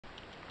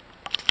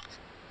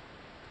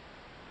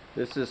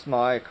This is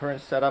my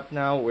current setup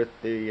now with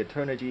the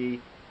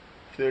Turnigy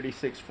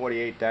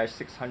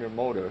 3648-600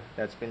 motor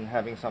that's been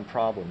having some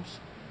problems.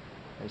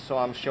 And so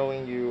I'm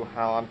showing you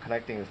how I'm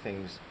connecting the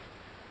things.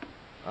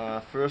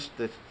 First,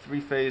 the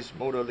three-phase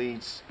motor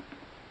leads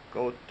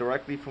go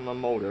directly from the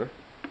motor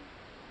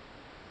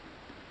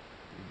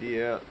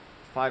via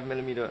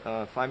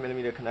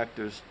 5mm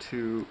connectors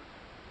to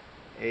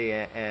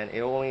an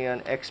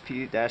Aeolian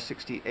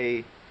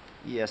XP-60A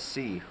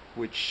ESC,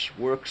 which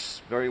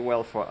works very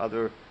well for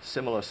other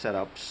similar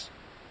setups,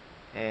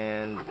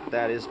 and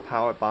that is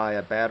powered by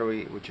a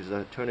battery which is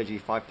a Turnigy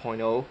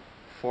 5.0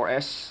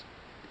 4S,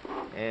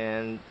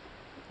 and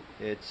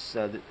it's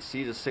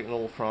sees a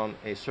signal from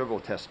a servo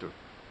tester.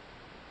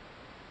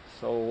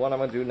 So what I'm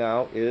going to do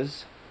now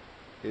is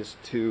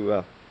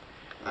to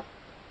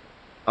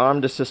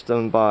arm the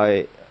system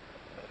by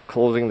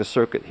closing the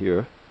circuit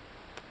here,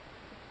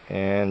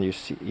 and you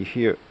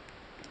hear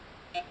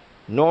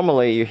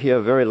normally you hear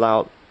very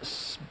loud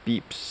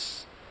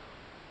beeps,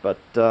 but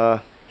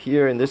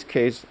here in this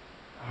case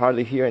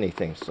hardly hear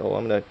anything. So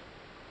I'm going to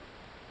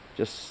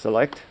just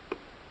select it.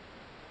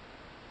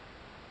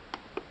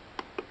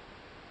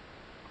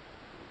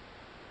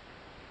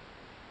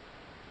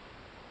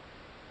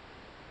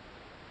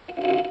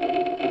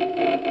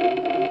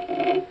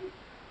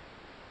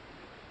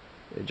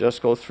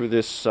 Just goes through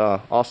this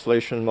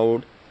oscillation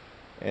mode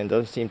and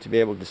doesn't seem to be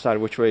able to decide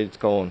which way it's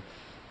going.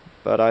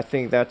 But I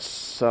think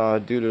that's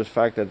due to the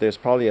fact that there's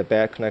probably a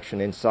bad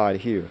connection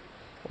inside here,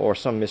 or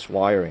some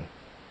miswiring.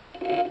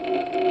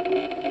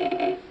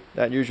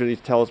 That usually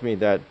tells me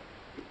that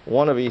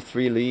one of these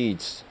three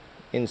leads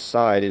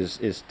inside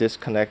is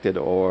disconnected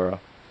or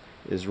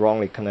is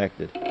wrongly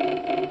connected.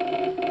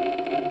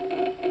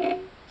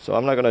 So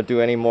I'm not going to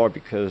do any more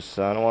because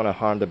I don't want to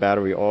harm the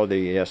battery or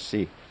the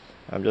ESC.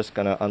 I'm just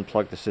going to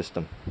unplug the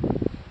system.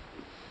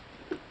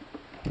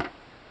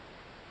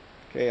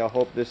 Okay, I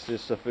hope this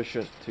is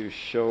sufficient to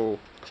show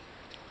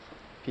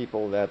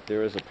people that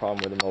there is a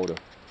problem with the motor.